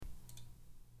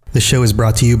The show is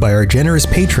brought to you by our generous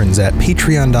patrons at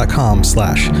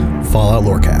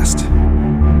patreon.com/FalloutLorecast.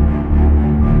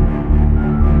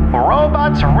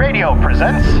 Robots Radio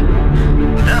presents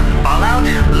the Fallout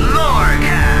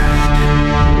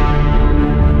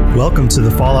Lorecast. Welcome to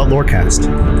the Fallout Lorecast,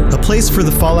 a place for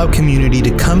the Fallout community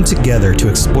to come together to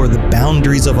explore the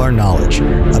boundaries of our knowledge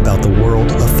about the world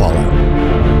of Fallout.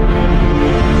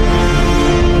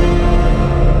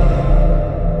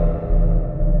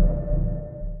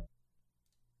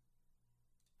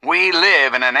 We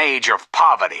live in an age of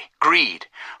poverty, greed,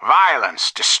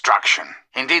 violence, destruction.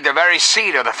 Indeed, the very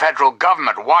seat of the federal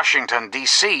government, Washington,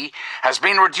 D.C., has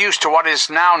been reduced to what is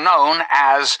now known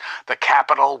as the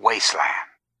Capital Wasteland.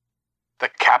 The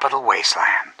Capital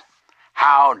Wasteland.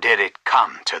 How did it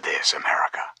come to this,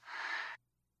 America?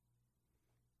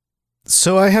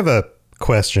 So I have a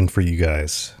question for you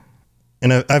guys.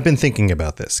 And I've been thinking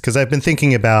about this, because I've been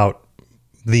thinking about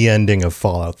the ending of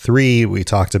Fallout 3. We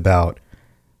talked about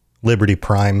Liberty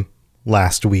Prime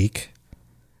last week,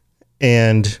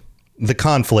 and the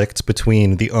conflict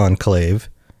between the Enclave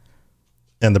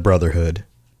and the Brotherhood.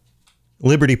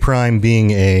 Liberty Prime being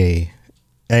a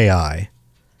AI,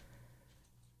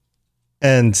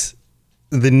 and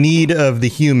the need of the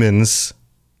humans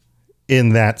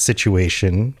in that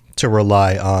situation to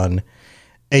rely on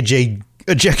a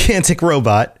gigantic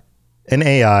robot, an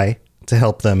AI, to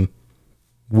help them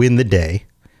win the day.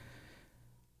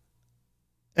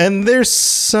 And there's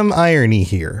some irony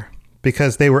here,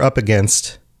 because they were up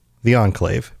against the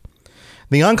Enclave.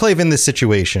 The Enclave in this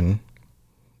situation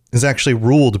is actually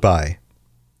ruled by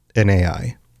an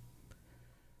AI.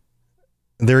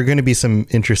 There are going to be some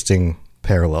interesting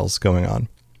parallels going on.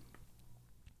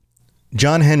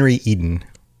 John Henry Eden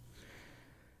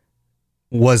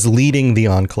was leading the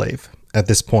Enclave at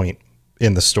this point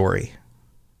in the story.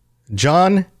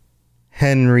 John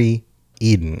Henry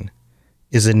Eden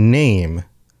is a name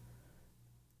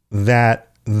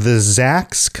that the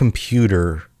Zax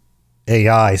computer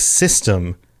AI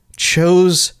system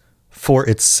chose for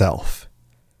itself.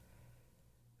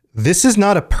 This is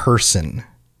not a person.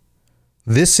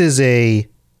 This is a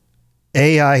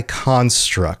AI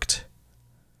construct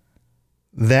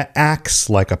that acts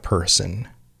like a person,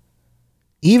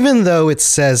 even though it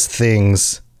says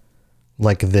things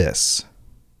like this.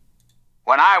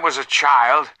 When I was a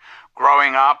child,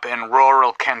 growing up in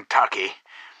rural Kentucky,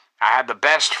 I had the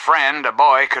best friend a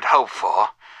boy could hope for,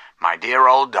 my dear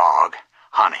old dog,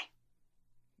 Honey.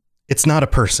 It's not a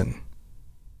person.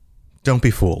 Don't be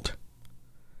fooled.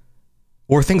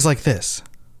 Or things like this.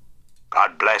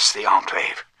 God bless the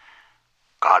Enclave.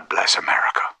 God bless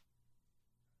America.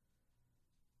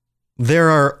 There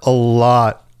are a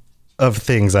lot of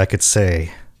things I could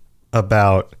say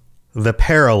about the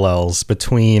parallels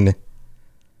between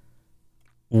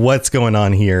what's going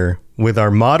on here with our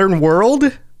modern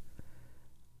world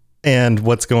and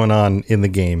what's going on in the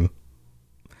game.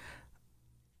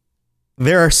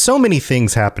 There are so many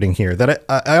things happening here that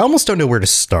I almost don't know where to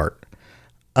start.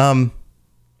 I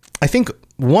think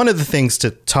one of the things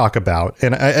to talk about,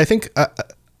 and I think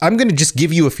I'm going to just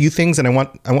give you a few things, and I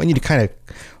want you to kind of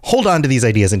hold on to these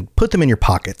ideas and put them in your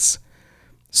pockets.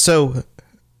 So,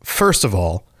 first of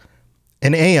all,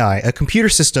 an AI, a computer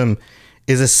system,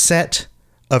 is a set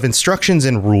of instructions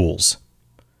and rules.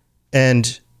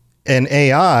 And an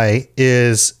AI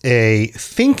is a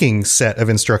thinking set of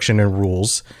instruction and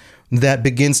rules that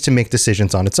begins to make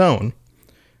decisions on its own.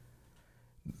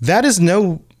 That is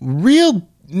not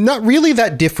really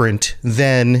that different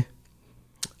than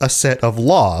a set of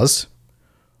laws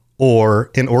or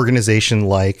an organization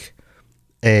like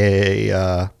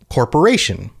a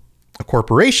corporation. A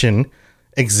corporation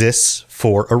exists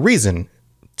for a reason,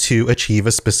 to achieve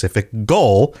a specific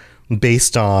goal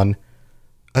based on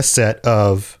a set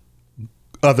of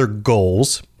other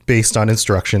goals based on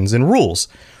instructions and rules,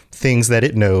 things that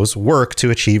it knows work to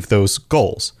achieve those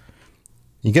goals.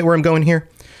 You get where I'm going here?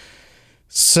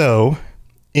 So,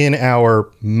 in our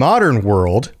modern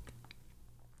world,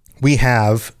 we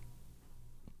have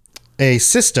a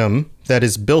system that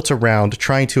is built around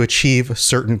trying to achieve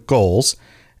certain goals,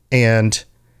 and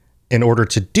in order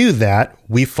to do that,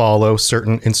 we follow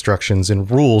certain instructions and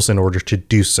rules in order to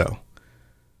do so.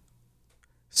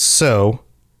 So,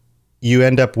 you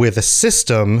end up with a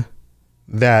system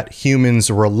that humans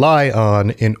rely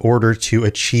on in order to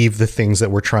achieve the things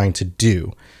that we're trying to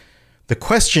do. The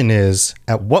question is,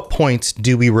 at what point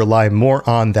do we rely more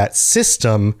on that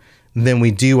system than we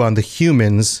do on the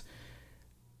humans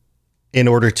in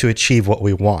order to achieve what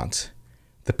we want?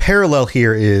 The parallel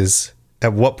here is,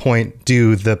 at what point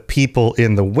do the people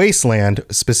in the wasteland,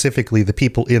 specifically the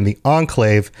people in the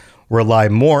Enclave, rely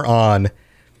more on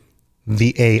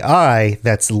the AI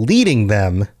that's leading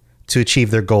them to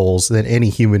achieve their goals than any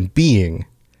human being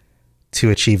to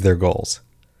achieve their goals.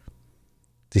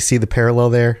 Do you see the parallel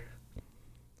there?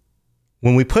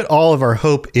 When we put all of our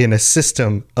hope in a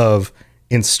system of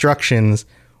instructions,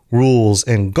 rules,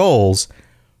 and goals,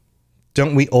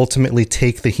 don't we ultimately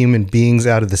take the human beings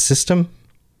out of the system?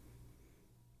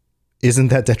 Isn't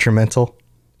that detrimental?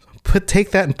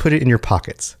 Take that and put it in your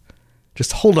pockets.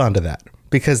 Just hold on to that,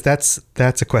 because that's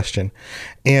a question.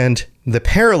 And the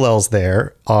parallels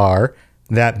there are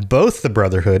that both the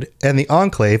Brotherhood and the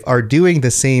Enclave are doing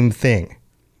the same thing.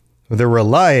 They're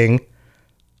relying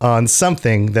on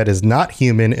something that is not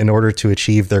human in order to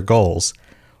achieve their goals,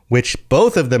 which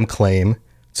both of them claim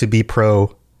to be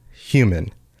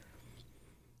pro-human.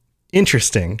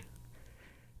 Interesting.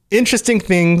 Interesting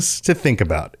things to think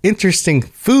about. Interesting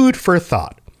food for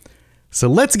thought. So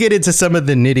let's get into some of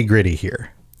the nitty-gritty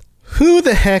here. Who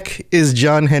the heck is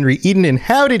John Henry Eden, and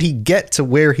how did he get to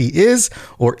where he is,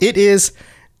 or it is,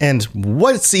 and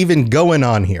what's even going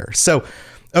on here? So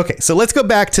let's go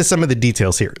back to some of the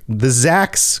details here. The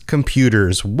Zax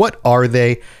computers, what are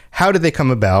they? How did they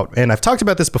come about? And I've talked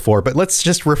about this before, but let's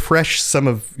just refresh some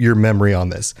of your memory on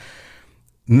this.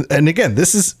 And again,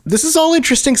 this is all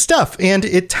interesting stuff, and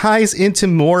it ties into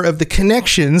more of the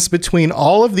connections between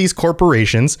all of these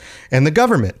corporations and the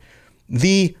government.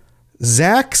 The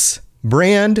Zax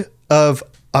brand of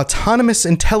autonomous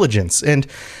intelligence, and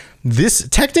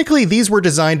these were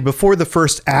designed before the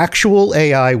first actual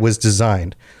AI was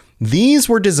designed. These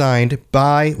were designed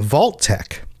by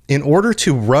Vault-Tec in order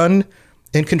to run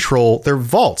and control their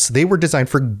vaults. They were designed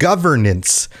for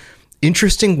governance.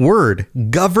 Interesting word,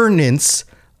 governance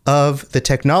of the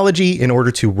technology in order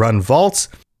to run vaults.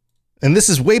 And this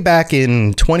is way back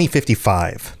in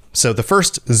 2055. So the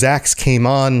first Zax came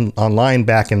online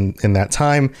back in that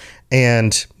time,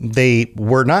 and they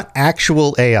were not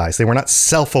actual AIs. They were not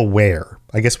self-aware.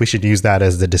 I guess we should use that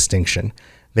as the distinction.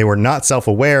 They were not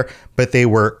self-aware, but they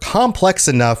were complex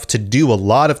enough to do a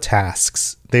lot of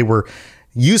tasks. They were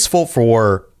useful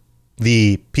for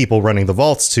the people running the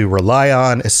vaults to rely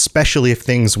on, especially if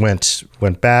things went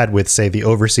bad with, say, the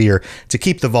overseer, to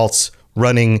keep the vaults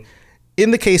running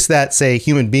in the case that, say,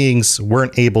 human beings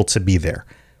weren't able to be there.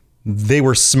 They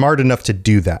were smart enough to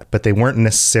do that, but they weren't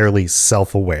necessarily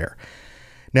self-aware.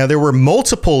 Now, there were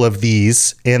multiple of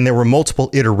these, and there were multiple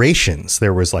iterations.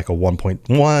 There was like a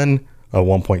 1.1, a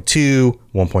 1.2,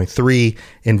 1.3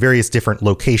 in various different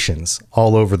locations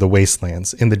all over the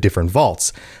wastelands in the different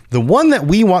vaults. The one that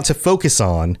we want to focus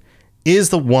on is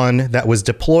the one that was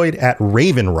deployed at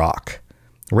Raven Rock.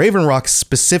 Raven Rock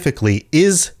specifically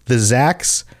is the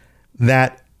Zax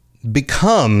that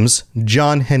becomes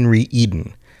John Henry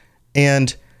Eden.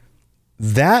 And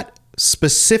that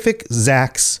specific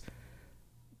Zax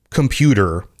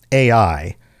computer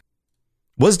AI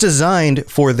was designed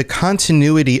for the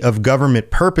continuity of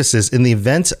government purposes in the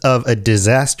event of a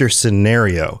disaster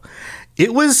scenario.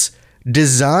 It was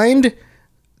designed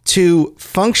to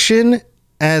function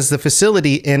as the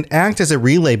facility and act as a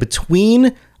relay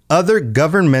between other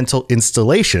governmental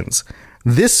installations.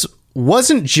 This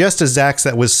wasn't just a Zax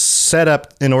that was set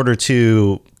up in order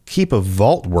to keep a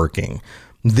vault working.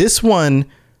 This one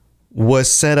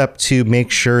was set up to make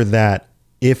sure that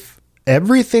if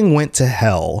everything went to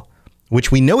hell,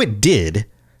 which we know it did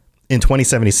in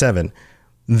 2077,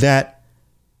 that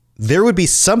there would be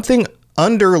something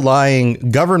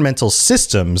underlying governmental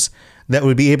systems that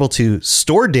would be able to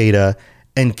store data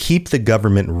and keep the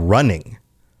government running.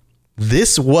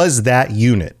 This was that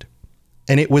unit,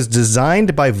 and it was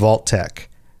designed by Vault-Tec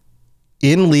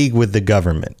in league with the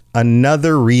government.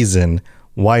 Another reason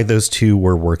why those two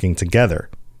were working together.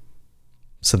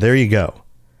 So there you go.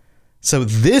 So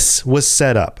this was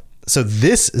set up. So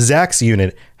this Zax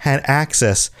unit had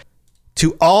access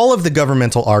to all of the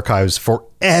governmental archives for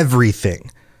everything.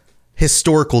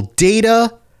 Historical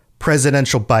data,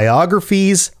 presidential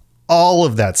biographies, all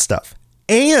of that stuff.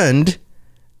 And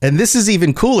this is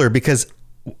even cooler because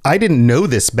I didn't know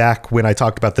this back when I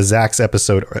talked about the Zax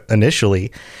episode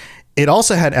initially. It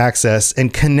also had access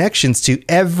and connections to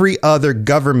every other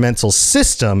governmental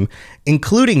system,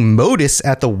 including Modus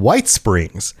at the White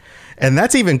Springs. And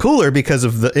that's even cooler because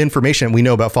of the information we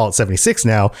know about Fallout 76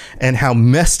 now and how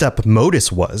messed up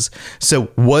Modus was.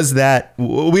 So was that,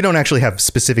 we don't actually have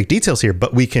specific details here,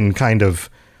 but we can kind of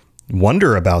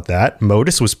wonder about that.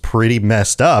 Modus was pretty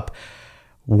messed up.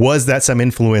 Was that some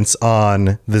influence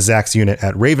on the Zax unit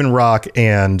at Raven Rock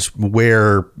and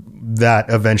where that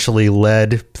eventually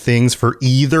led things for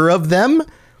either of them?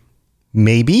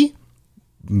 Maybe.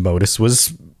 Modus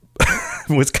was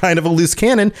was kind of a loose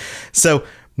cannon. So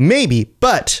maybe,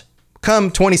 but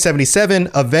come 2077,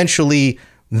 eventually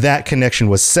that connection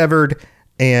was severed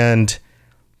and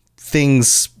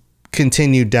things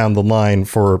continued down the line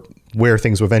for where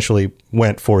things eventually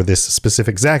went for this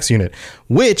specific Zax unit,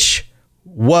 which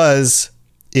was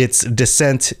its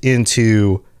descent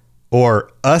into,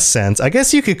 or ascent. I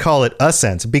guess you could call it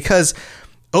ascent, because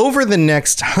over the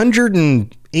next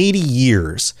 180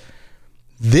 years,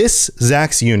 this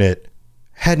Zax unit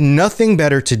had nothing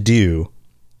better to do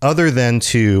other than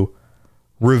to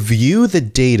review the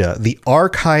data, the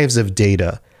archives of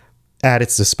data at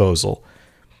its disposal.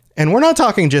 And we're not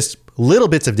talking just little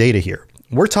bits of data here.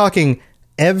 We're talking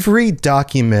every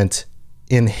document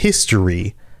in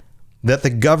history that the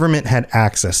government had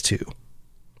access to,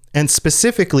 and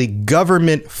specifically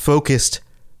government-focused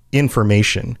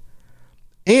information,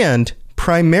 and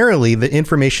primarily the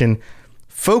information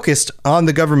focused on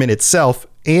the government itself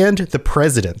and the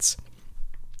presidents.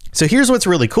 So here's what's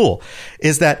really cool,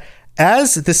 is that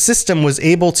as the system was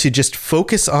able to just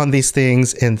focus on these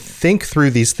things and think through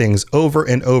these things over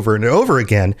and over and over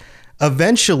again,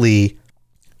 eventually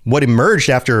what emerged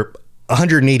after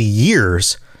 180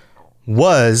 years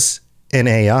was an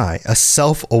AI, a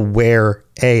self-aware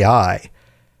AI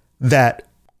that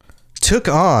took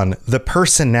on the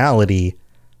personality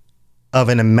of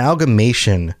an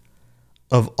amalgamation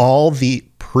of all the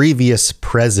previous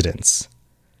presidents.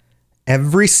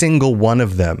 Every single one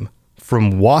of them,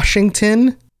 from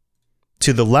Washington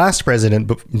to the last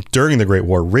president during the Great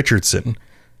War, Richardson.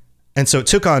 And so it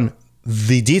took on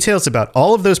the details about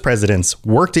all of those presidents,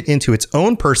 worked it into its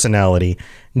own personality,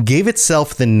 gave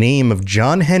itself the name of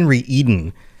John Henry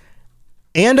Eden,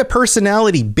 and a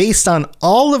personality based on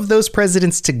all of those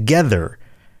presidents together,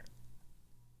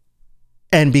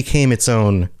 and became its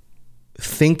own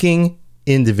thinking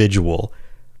individual,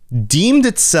 deemed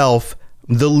itself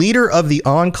the leader of the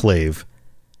Enclave,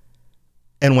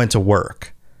 and went to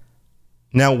work.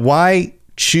 Now, why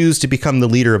choose to become the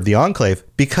leader of the Enclave?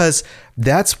 Because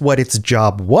that's what its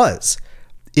job was.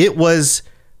 It was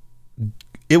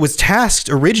tasked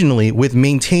originally with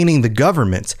maintaining the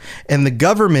government, and the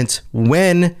government,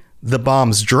 when the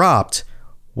bombs dropped,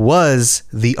 was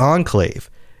the Enclave.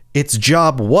 Its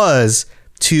job was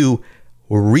to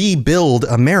rebuild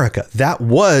America. That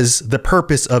was the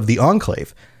purpose of the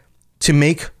Enclave, to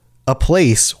make a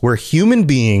place where human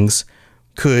beings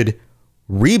could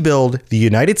rebuild the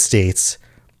United States,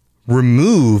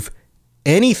 remove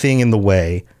anything in the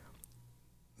way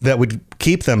that would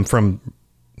keep them from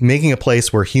making a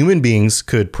place where human beings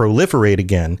could proliferate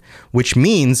again, which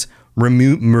means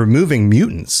removing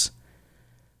mutants.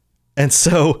 And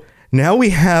so now we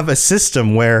have a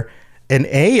system where an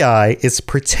AI is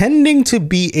pretending to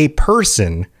be a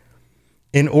person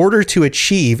in order to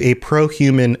achieve a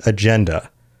pro-human agenda.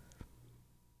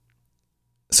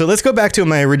 So let's go back to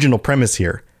my original premise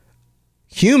here.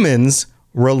 Humans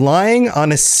relying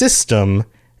on a system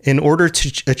in order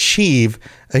to achieve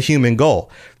a human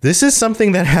goal. This is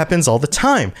something that happens all the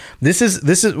time.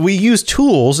 We use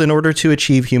tools in order to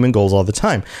achieve human goals all the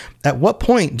time. At what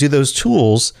point do those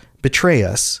tools betray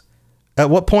us? At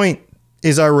what point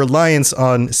is our reliance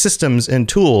on systems and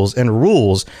tools and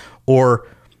rules or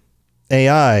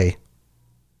AI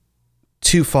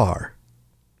too far?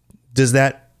 Does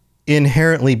that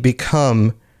inherently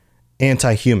become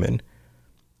anti-human?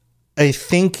 A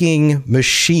thinking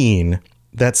machine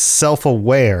that's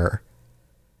self-aware,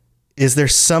 is there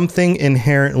something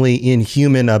inherently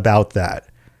inhuman about that?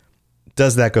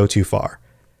 Does that go too far?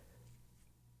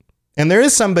 And there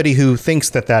is somebody who thinks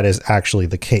that that is actually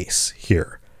the case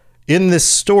here. In this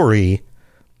story,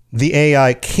 the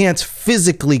AI can't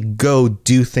physically go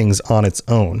do things on its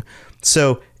own.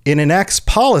 So it enacts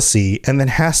policy and then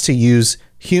has to use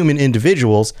human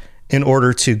individuals in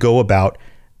order to go about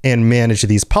and manage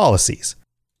these policies.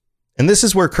 And this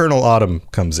is where Colonel Autumn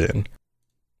comes in.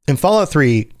 In Fallout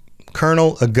 3,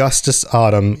 Colonel Augustus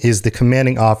Autumn is the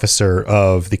commanding officer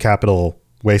of the Capital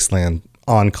Wasteland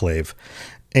Enclave.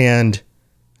 And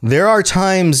there are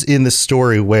times in the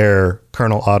story where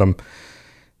Colonel Autumn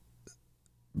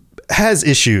has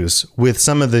issues with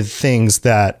some of the things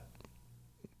that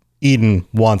Eden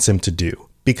wants him to do.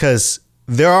 Because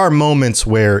there are moments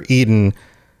where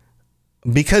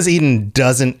because Eden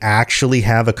doesn't actually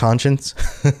have a conscience,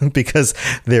 because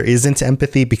there isn't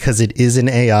empathy, because it is an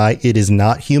AI, it is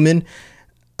not human,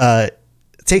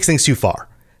 takes things too far.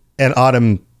 And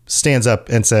Autumn stands up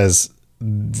and says,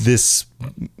 this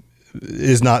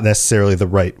is not necessarily the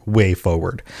right way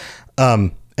forward.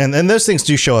 And those things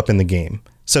do show up in the game.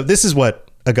 So this is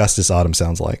what Augustus Autumn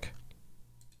sounds like.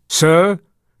 Sir,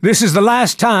 this is the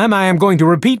last time I am going to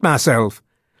repeat myself.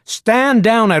 Stand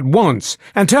down at once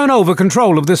and turn over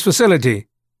control of this facility.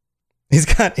 He's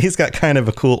got kind of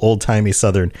a cool old-timey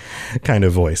Southern kind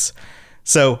of voice.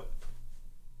 So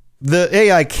the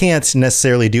AI can't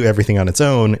necessarily do everything on its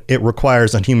own. It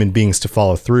requires on human beings to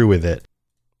follow through with it,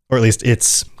 or at least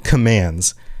its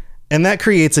commands. And that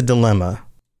creates a dilemma.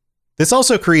 This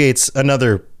also creates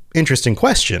another interesting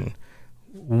question.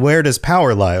 Where does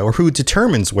power lie, or who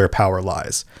determines where power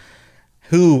lies?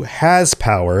 Who has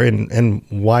power, and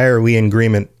why are we in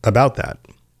agreement about that?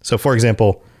 So, for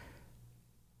example,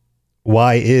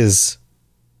 why is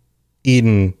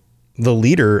Eden the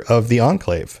leader of the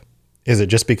Enclave? Is it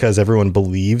just because everyone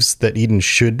believes that Eden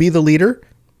should be the leader?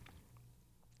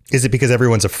 Is it because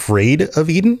everyone's afraid of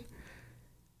Eden?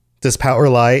 Does power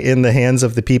lie in the hands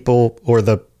of the people or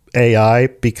the AI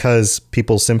because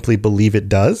people simply believe it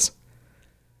does?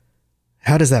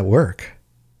 How does that work?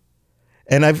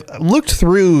 And I've looked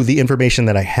through the information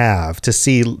that I have to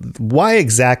see why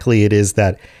exactly it is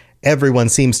that everyone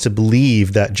seems to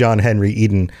believe that John Henry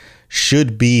Eden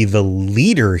should be the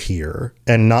leader here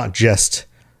and not just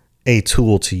a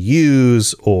tool to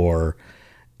use or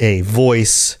a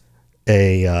voice,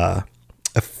 a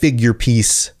figure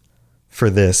piece for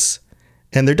this.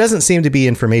 And there doesn't seem to be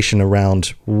information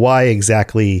around why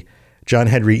exactly John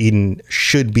Henry Eden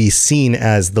should be seen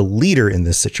as the leader in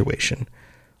this situation.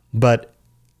 But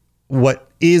what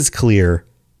is clear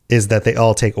is that they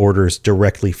all take orders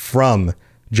directly from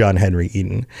John Henry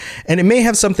Eden. And it may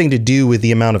have something to do with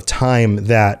the amount of time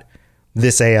that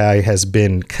this AI has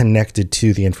been connected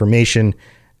to the information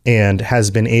and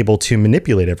has been able to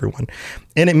manipulate everyone.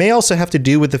 And it may also have to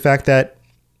do with the fact that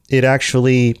it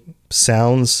actually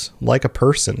sounds like a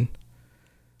person,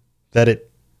 that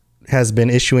it has been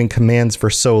issuing commands for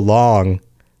so long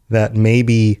that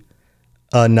maybe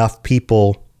enough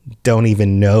people don't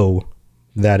even know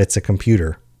that it's a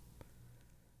computer.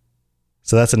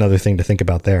 So that's another thing to think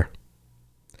about there.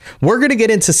 We're going to get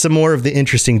into some more of the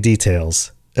interesting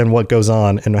details and what goes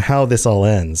on and how this all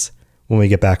ends when we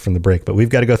get back from the break. But we've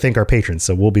got to go thank our patrons,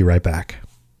 so we'll be right back.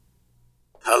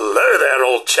 Hello there,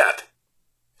 old chap.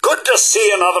 Good to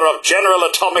see another of General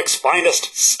Atomic's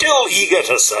finest, still eager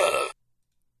to serve.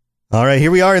 All right,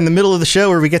 here we are in the middle of the show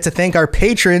where we get to thank our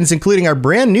patrons, including our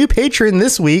brand new patron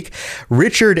this week,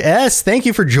 Richard S. Thank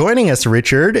you for joining us,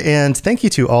 Richard. And thank you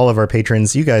to all of our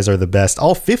patrons. You guys are the best.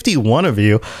 All 51 of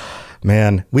you.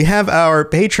 Man, we have our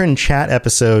patron chat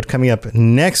episode coming up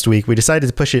next week. We decided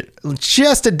to push it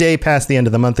just a day past the end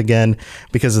of the month again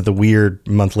because of the weird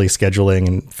monthly scheduling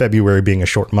and February being a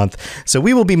short month. So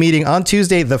we will be meeting on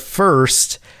Tuesday the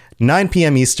 1st, 9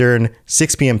 p.m. Eastern,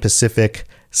 6 p.m. Pacific.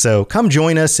 So come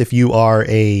join us if you are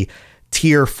a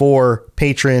tier 4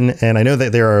 patron. And I know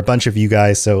that there are a bunch of you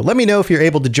guys. So let me know if you're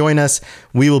able to join us.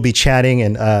 We will be chatting,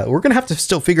 and we're going to have to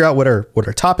still figure out what our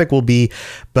topic will be.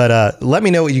 But let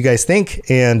me know what you guys think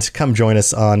and come join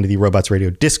us on the Robots Radio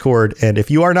Discord. And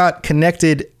if you are not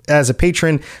connected as a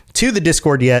patron to the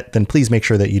Discord yet, then please make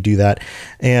sure that you do that.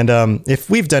 And if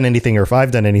we've done anything, or if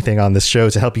I've done anything on this show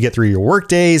to help you get through your work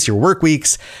days, your work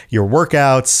weeks, your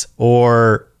workouts,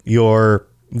 or your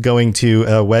going to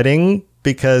a wedding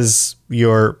because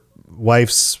your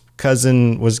wife's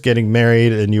cousin was getting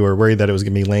married and you were worried that it was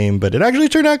going to be lame, but it actually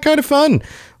turned out kind of fun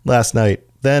last night,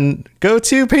 then go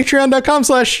to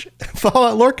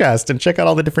patreon.com/FalloutLorecast and check out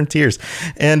all the different tiers.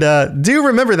 And do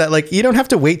remember that, like, you don't have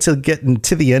to wait to get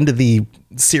to the end of the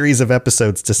series of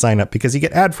episodes to sign up, because you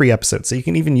get ad-free episodes. So you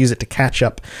can even use it to catch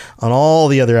up on all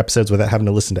the other episodes without having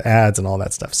to listen to ads and all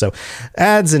that stuff. So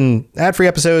ads and ad-free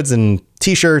episodes and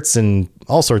t-shirts and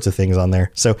all sorts of things on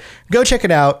there. So go check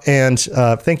it out. And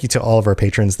thank you to all of our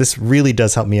patrons. This really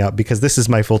does help me out because this is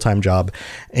my full-time job,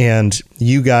 and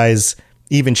you guys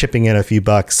even chipping in a few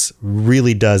bucks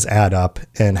really does add up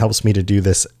and helps me to do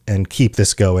this and keep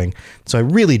this going. So I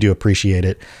really do appreciate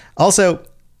it. Also,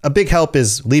 a big help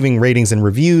is leaving ratings and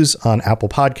reviews on Apple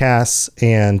Podcasts,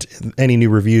 and any new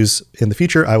reviews in the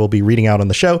future I will be reading out on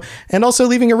the show, and also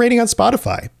leaving a rating on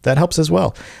Spotify. That helps as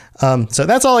well. So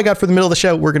that's all I got for the middle of the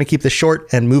show. We're going to keep this short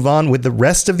and move on with the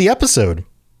rest of the episode.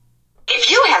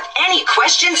 If you have any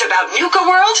questions about Nuka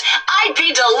World, I'd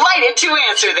be delighted to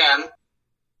answer them.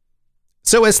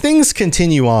 So as things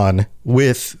continue on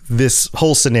with this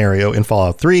whole scenario in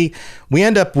Fallout 3, we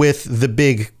end up with the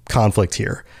big conflict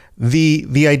here.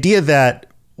 The idea that,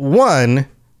 one,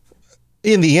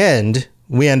 in the end,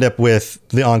 we end up with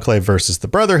the Enclave versus the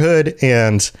Brotherhood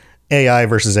and AI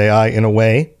versus AI in a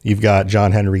way. You've got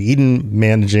John Henry Eden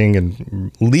managing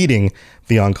and leading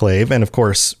the Enclave, and of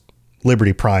course,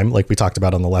 Liberty Prime, like we talked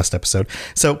about on the last episode.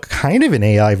 So kind of an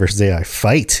AI versus AI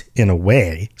fight in a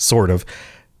way, sort of.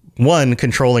 one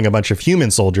controlling a bunch of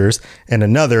human soldiers and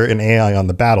another an AI on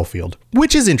the battlefield,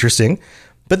 which is interesting.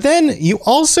 But then you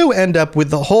also end up with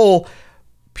the whole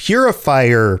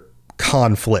purifier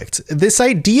conflict. This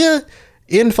idea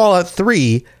in Fallout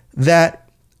 3 that,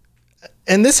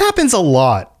 and this happens a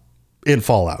lot in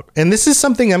Fallout, and this is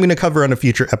something I'm going to cover on a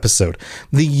future episode,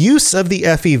 the use of the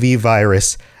FEV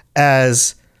virus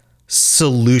as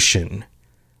solution.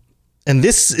 And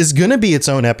this is going to be its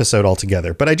own episode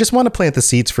altogether, but I just want to plant the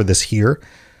seeds for this here.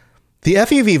 The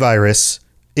FEV virus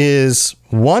is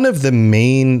one of the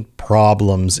main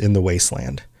problems in the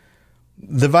Wasteland.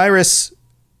 The virus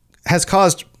has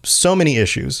caused so many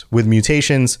issues with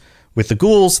mutations, with the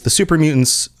ghouls, the super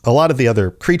mutants, a lot of the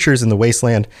other creatures in the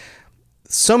Wasteland.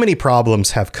 So many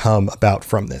problems have come about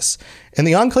from this. And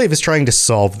the Enclave is trying to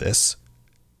solve this.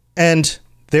 And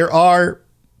there are,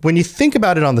 when you think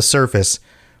about it on the surface,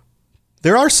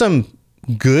 there are some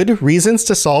good reasons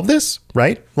to solve this,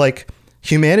 right? Like,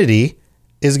 humanity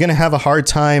is going to have a hard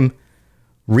time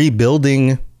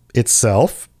rebuilding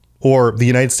itself, or the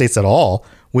United States at all,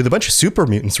 with a bunch of super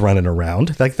mutants running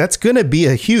around. Like, that's going to be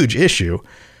a huge issue.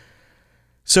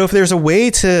 So if there's a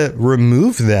way to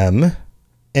remove them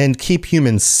and keep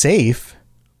humans safe,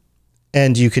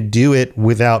 and you could do it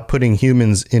without putting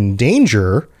humans in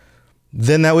danger,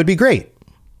 then that would be great.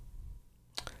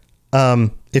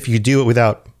 If you do it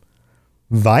without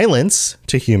violence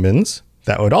to humans,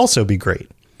 that would also be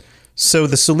great. So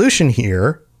the solution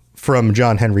here from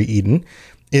John Henry Eden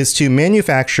is to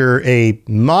manufacture a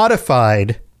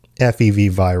modified FEV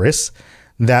virus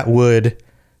that would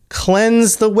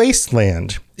cleanse the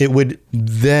wasteland. It would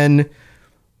then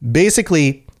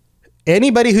basically,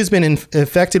 anybody who's been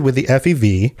infected with the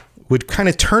FEV would kind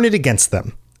of turn it against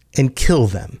them and kill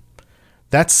them.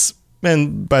 That's,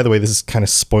 and by the way, this is kind of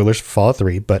spoilers for Fallout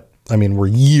 3, but I mean,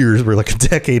 we're like a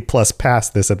decade plus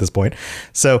past this at this point.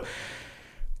 So,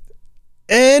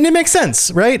 and it makes sense,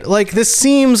 right? Like, this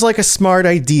seems like a smart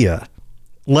idea.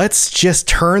 Let's just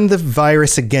turn the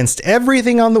virus against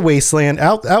everything on the wasteland,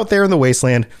 out there in the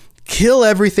wasteland, kill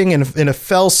everything in a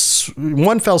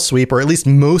one fell sweep, or at least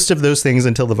most of those things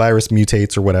until the virus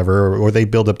mutates or whatever, or they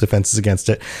build up defenses against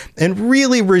it, and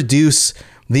really reduce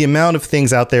the amount of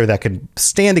things out there that could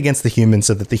stand against the humans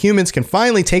so that the humans can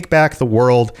finally take back the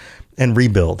world and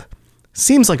rebuild.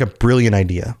 Seems like a brilliant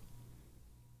idea.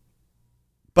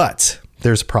 But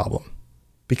there's a problem,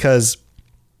 because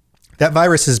that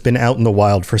virus has been out in the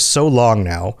wild for so long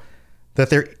now that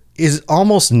there is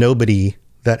almost nobody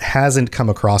that hasn't come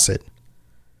across it.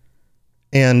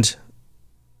 And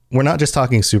we're not just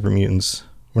talking super mutants.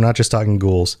 We're not just talking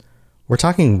ghouls. We're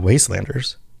talking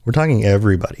wastelanders. We're talking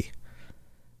everybody.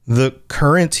 The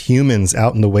current humans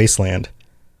out in the wasteland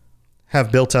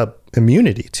have built up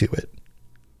immunity to it.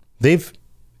 They've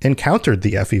encountered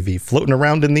the FEV floating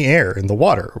around in the air, in the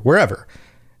water, wherever,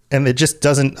 and it just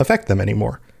doesn't affect them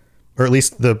anymore. Or at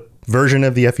least the version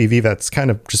of the FEV that's kind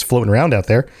of just floating around out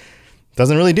there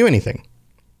doesn't really do anything.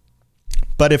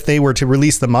 But if they were to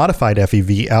release the modified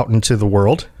FEV out into the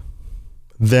world,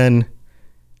 then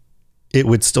it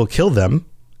would still kill them,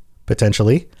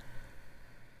 potentially.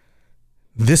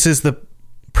 This is the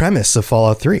premise of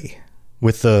Fallout 3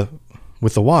 with the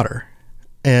water.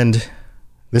 And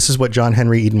this is what John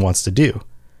Henry Eden wants to do.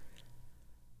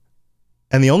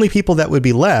 And the only people that would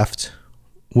be left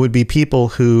would be people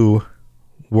who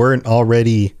weren't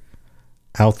already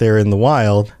out there in the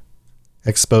wild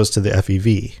exposed to the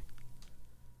FEV.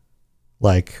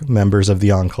 Like members of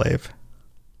the Enclave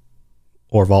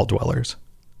or vault dwellers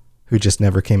who just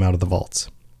never came out of the vaults.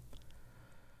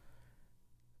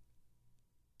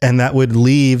 And that would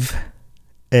leave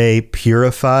a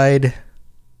purified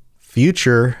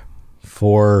future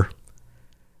for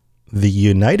the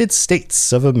United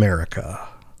States of America.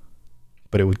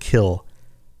 But it would kill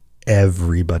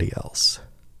everybody else.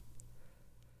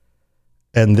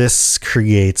 And this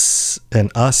creates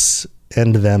an us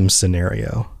and them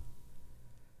scenario.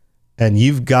 And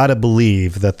you've got to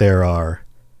believe that there are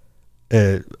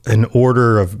an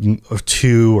order of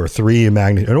 2 or 3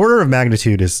 magnitude. An order of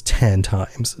magnitude is 10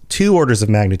 times. 2 orders of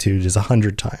magnitude is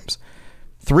 100 times.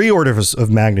 3 orders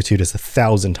of magnitude is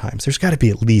 1,000 times. There's got to be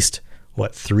at least,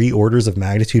 3 orders of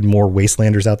magnitude more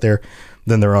wastelanders out there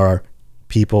than there are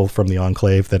people from the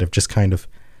Enclave that have just kind of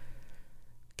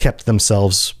kept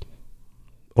themselves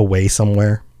away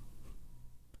somewhere.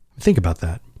 Think about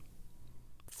that.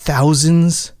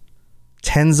 Thousands,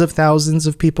 tens of thousands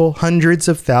of people, hundreds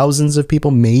of thousands of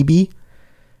people, maybe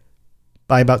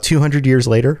by about 200 years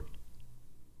later,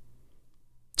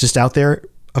 just out there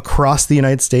across the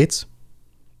United States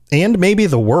and maybe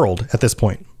the world at this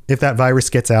point. If that virus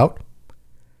gets out,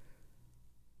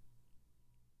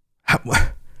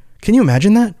 Can you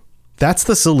imagine that? That's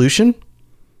the solution?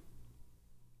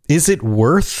 Is it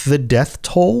worth the death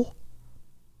toll?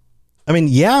 I mean,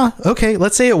 yeah, okay,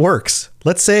 let's say it works.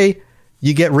 Let's say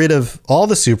you get rid of all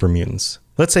the super mutants.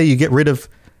 Let's say you get rid of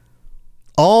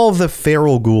all the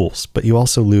feral ghouls, but you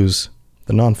also lose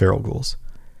the non-feral ghouls.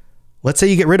 Let's say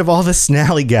you get rid of all the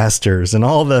snallygasters and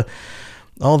all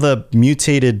the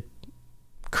mutated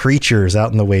creatures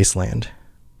out in the wasteland.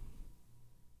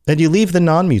 And you leave the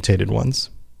non-mutated ones.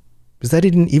 Is that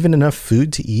even enough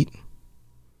food to eat?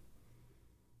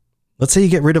 Let's say you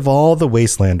get rid of all the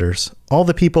wastelanders, all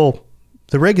the people,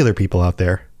 the regular people out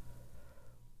there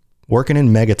working in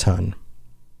Megaton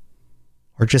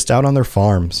or just out on their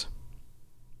farms.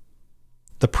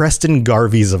 The Preston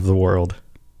Garveys of the world,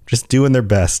 just doing their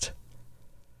best.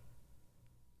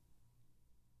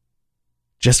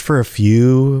 Just for a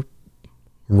few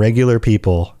regular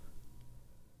people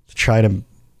to try to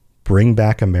bring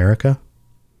back America?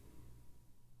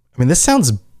 I mean, this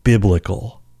sounds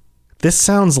biblical. This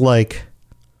sounds like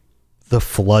the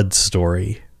flood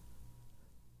story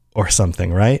or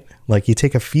something, right? Like you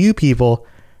take a few people,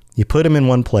 you put them in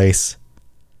one place,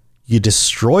 you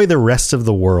destroy the rest of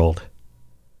the world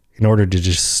in order to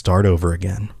just start over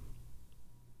again.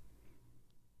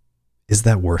 Is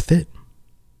that worth it?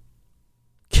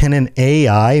 Can an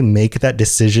AI make that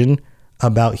decision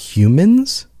about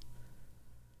humans?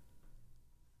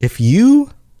 If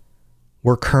you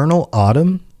were Colonel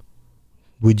Autumn,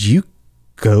 would you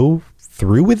go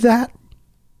through with that?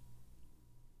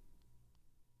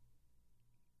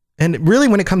 And really,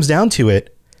 when it comes down to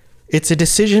it, it's a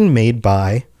decision made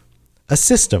by a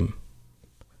system.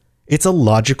 It's a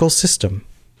logical system.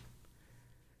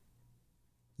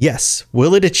 Yes.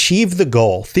 Will it achieve the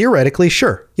goal? Theoretically,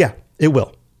 sure. Yeah, it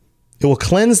will. It will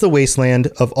cleanse the wasteland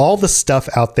of all the stuff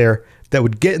out there that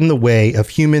would get in the way of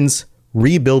humans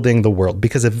rebuilding the world.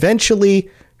 Because eventually,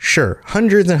 sure,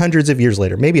 hundreds and hundreds of years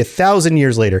later, maybe 1,000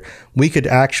 years later, we could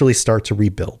actually start to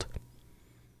rebuild.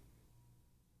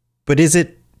 But is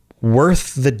it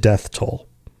worth the death toll?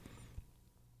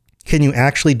 Can you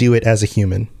actually do it as a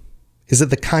human? Is it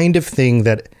the kind of thing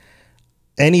that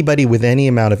anybody with any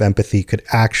amount of empathy could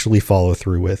actually follow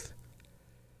through with?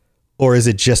 Or is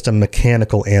it just a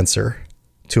mechanical answer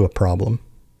to a problem?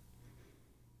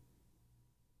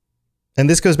 And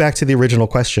this goes back to the original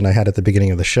question I had at the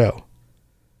beginning of the show.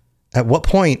 At what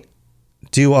point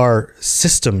do our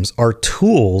systems, our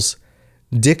tools,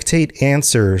 dictate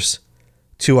answers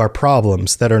to our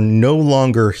problems that are no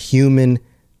longer human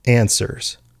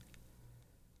answers?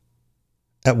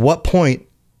 At what point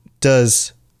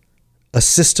does a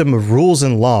system of rules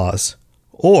and laws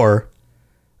or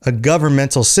a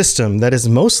governmental system that is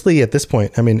mostly at this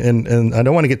point, I mean, and I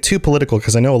don't want to get too political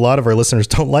because I know a lot of our listeners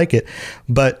don't like it,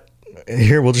 but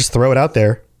here we'll just throw it out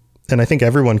there. And I think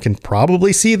everyone can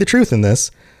probably see the truth in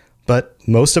this, but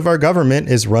most of our government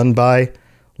is run by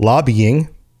lobbying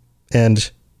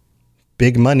and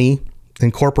big money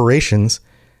and corporations.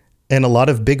 And a lot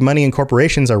of big money and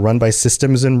corporations are run by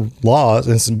systems and laws,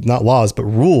 and not laws, but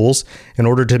rules in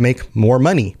order to make more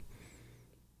money.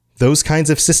 Those kinds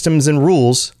of systems and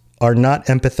rules are not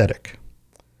empathetic.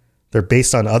 They're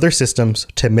based on other systems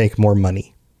to make more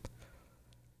money.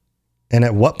 And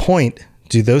at what point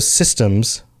do those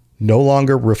systems no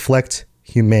longer reflect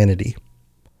humanity?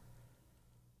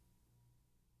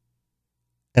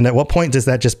 And at what point does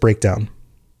that just break down?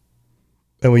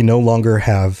 And we no longer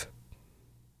have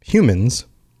humans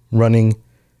running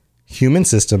human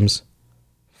systems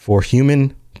for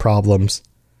human problems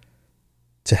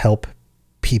to help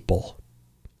people.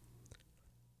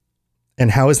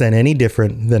 And how is that any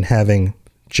different than having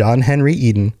John Henry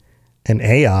Eden and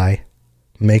AI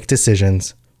make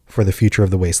decisions for the future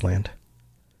of the wasteland?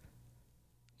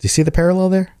 Do you see the parallel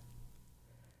there?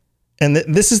 And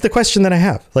this is the question that I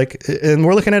have. Like, and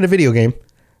we're looking at a video game,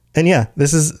 and yeah,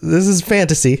 this is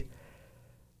fantasy,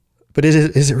 but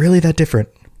is it really that different?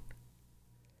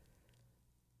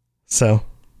 So,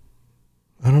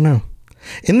 I don't know.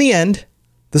 In the end,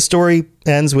 the story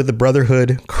ends with the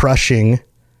Brotherhood crushing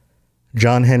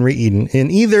John Henry Eden.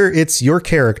 And either it's your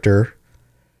character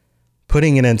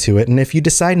putting an end to it, and if you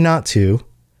decide not to,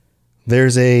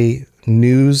 there's a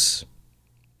news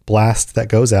blast that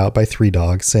goes out by Three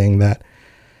Dogs saying that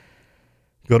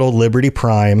good old Liberty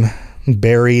Prime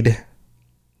buried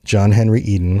John Henry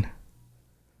Eden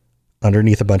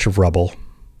underneath a bunch of rubble.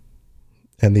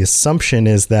 And the assumption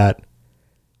is that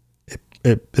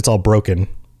it's all broken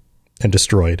and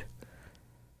destroyed.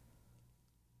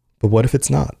 But what if it's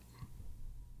not?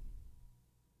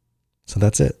 So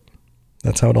that's it.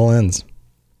 That's how it all ends.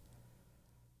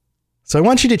 So I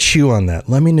want you to chew on that.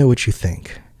 Let me know what you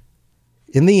think.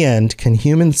 in the end, can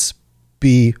humans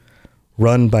be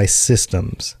run by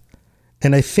systems?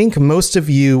 And I think most of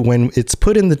you, when it's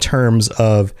put in the terms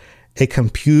of a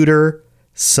computer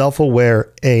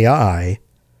self-aware AI,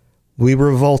 we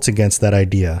revolt against that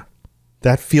idea.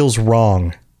 That feels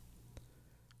wrong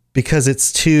because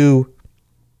it's too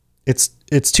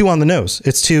on the nose.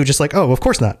 It's too just like, oh, of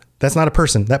course not. That's not a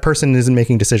person. That person isn't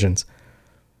making decisions.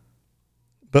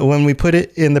 But when we put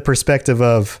it in the perspective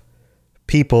of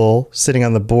people sitting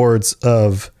on the boards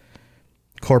of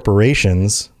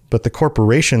corporations, but the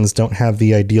corporations don't have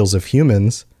the ideals of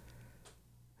humans,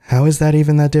 how is that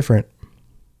even that different?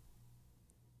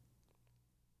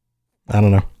 I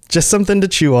don't know. Just something to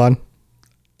chew on.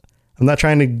 I'm not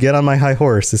trying to get on my high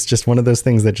horse. It's just one of those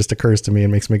things that just occurs to me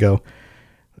and makes me go,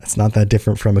 that's not that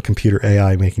different from a computer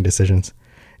AI making decisions.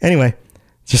 Anyway,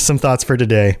 just some thoughts for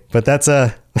today. But that's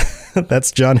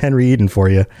that's John Henry Eden for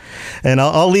you. And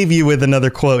I'll leave you with another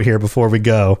quote here before we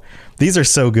go. These are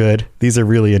so good. These are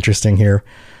really interesting here.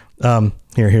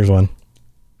 Here's one.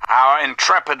 Our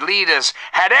intrepid leaders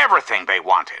had everything they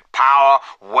wanted: power,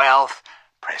 wealth,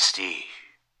 prestige.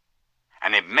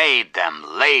 And it made them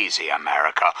lazy,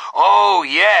 America. Oh,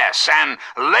 yes, and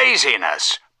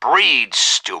laziness breeds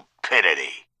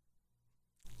stupidity.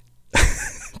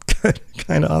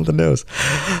 Kind of on the nose.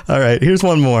 All right, here's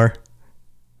one more.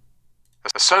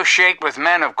 Associate with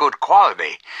men of good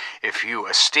quality if you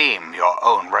esteem your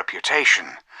own reputation,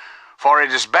 for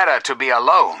it is better to be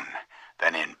alone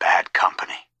than in bad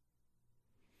company.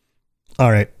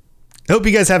 All right. Hope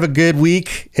you guys have a good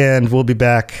week, and we'll be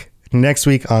back next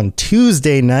week on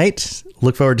Tuesday night.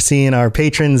 Look forward to seeing our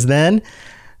patrons then.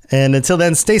 And until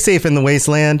then, stay safe in the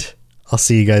wasteland. I'll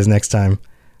see you guys next time.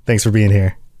 Thanks for being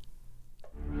here.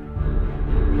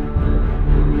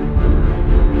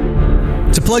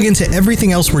 To plug into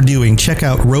everything else we're doing, check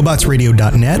out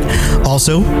robotsradio.net.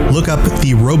 Also, look up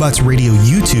the Robots Radio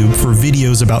YouTube for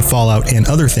videos about Fallout and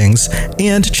other things.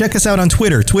 And check us out on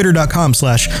Twitter,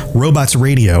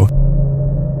 twitter.com/robotsradio.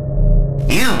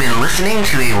 You've been listening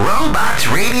to a Robots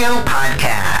Radio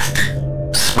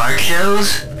podcast. Smart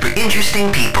shows for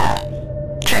interesting people.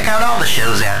 Check out all the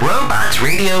shows at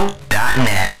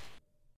robotsradio.net.